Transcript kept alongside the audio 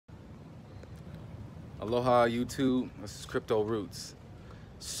Aloha YouTube, this is Crypto Rootz.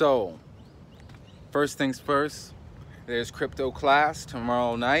 So, first things first, there's crypto class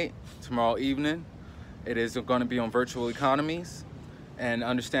tomorrow night, tomorrow evening. It is going to be on virtual economies and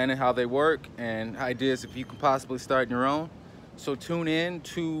understanding how they work and ideas if you can possibly start your own. So tune in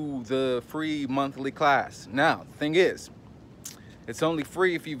to the free monthly class. Now, the thing is, it's only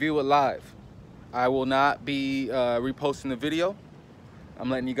free if you view it live. I will not be reposting the video.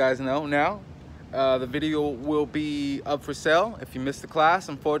 I'm letting you guys know now. The video will be up for sale if you missed the class.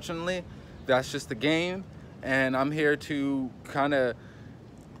 Unfortunately, that's just the game, and I'm here to kind of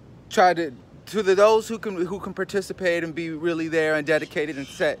try to those who can participate and be really there and dedicated and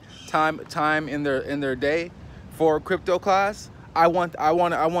set time in their day for crypto class. I want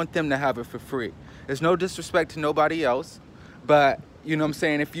them to have it for free. There's no disrespect to nobody else, but you know what I'm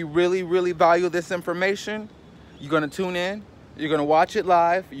saying, if you really value this information, you're gonna tune in, you're gonna watch it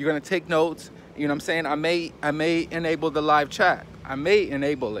live, you're gonna take notes. You know what I'm saying? I may enable the live chat. I may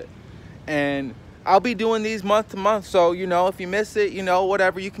enable it. And I'll be doing these month to month. So, you know, if you miss it, you know,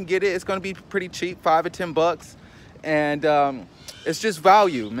 whatever, you can get it. It's going to be pretty cheap, $5 or $10. And it's just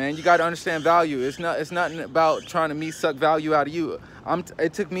value, man. You got to understand value. It's nothing about trying to me suck value out of you.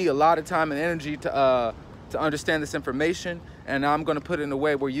 It took me a lot of time and energy to understand this information. And I'm going to put it in a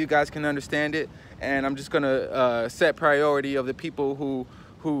way where you guys can understand it. And I'm just going to set priority of the people who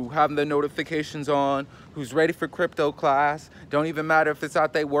have their notifications on, who's ready for crypto class. Don't even matter if it's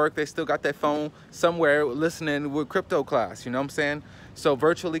out they work, they still got their phone somewhere listening with crypto class, you know what I'm saying? So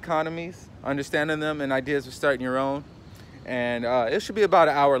virtual economies, understanding them and ideas of starting your own. And it should be about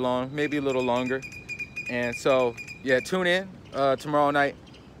an hour long, maybe a little longer. And so, yeah, tune in tomorrow night,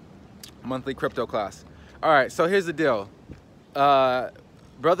 monthly crypto class. All right, so here's the deal. Brother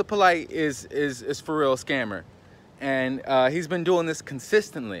Polight is for real a scammer. And he's been doing this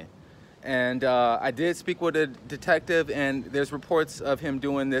consistently. And I did speak with a detective, and there's reports of him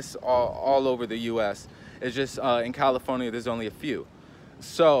doing this all over the US. It's just in California, there's only a few.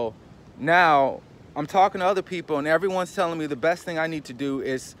 So now I'm talking to other people, and everyone's telling me the best thing I need to do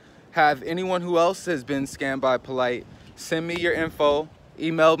is have anyone who else has been scammed by Polight send me your info,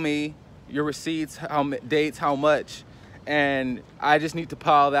 email me your receipts, dates, how much, and I just need to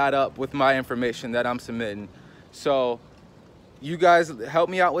pile that up with my information that I'm submitting. So you guys help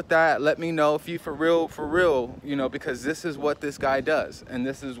me out with that. Let me know if you for real, you know, because this is what this guy does, and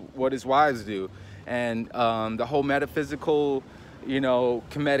this is what his wives do. And the whole metaphysical, you know,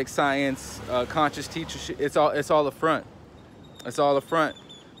 comedic science, conscious teacher, it's all a front. It's all a front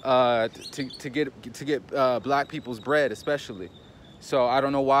to get black people's bread, especially. So I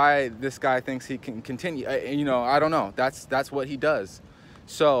don't know why this guy thinks he can continue. You know, I don't know. That's what he does.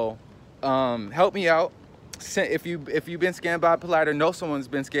 So help me out. If you've been scammed by Polight or know someone's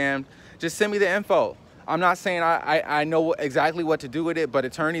been scammed, just send me the info. I'm not saying I know exactly what to do with it, but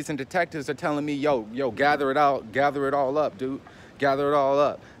attorneys and detectives are telling me, yo, gather it all up, dude. Gather it all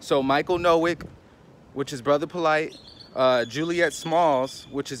up. So Michael Nowick, which is Brother Polight, Juliet Smalls,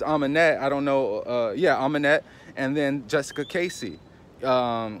 which is Amanette, I don't know, yeah, Amanette, and then Jessica Casey,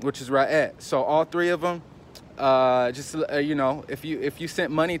 which is Ra'et. So all three of them, you know, if you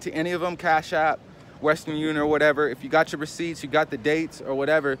sent money to any of them, Cash App, Western Union or whatever, if you got your receipts, you got the dates or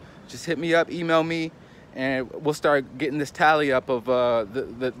whatever, just hit me up, email me, and we'll start getting this tally up of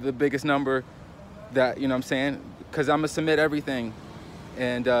the biggest number that, you know what I'm saying, because I'm gonna submit everything.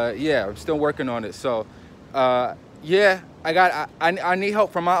 And yeah, I'm still working on it. So yeah, I need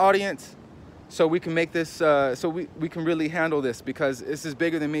help from my audience so we can make this, so we can really handle this, because this is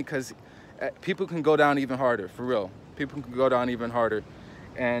bigger than me, because people can go down even harder, for real. People can go down even harder.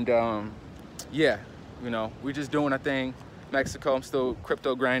 And yeah, you know, we just doing our thing. Mexico, I'm still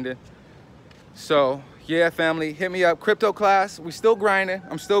crypto grinding. So yeah, family, hit me up. Crypto class, we still grinding.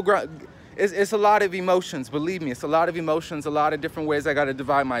 I'm still grinding. It's a lot of emotions, believe me. It's a lot of emotions, a lot of different ways I got to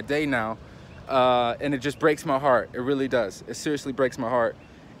divide my day now. And it just breaks my heart. It really does. It seriously breaks my heart.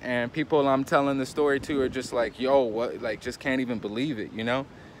 And people I'm telling the story to are just like, yo, what? Like, just can't even believe it, you know?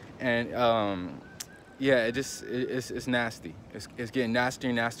 And yeah, it's nasty. It's getting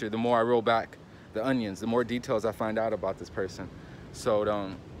nastier and nastier the more I roll back the onions, the more details I find out about this person. So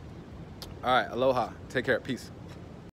all right, aloha, take care, peace.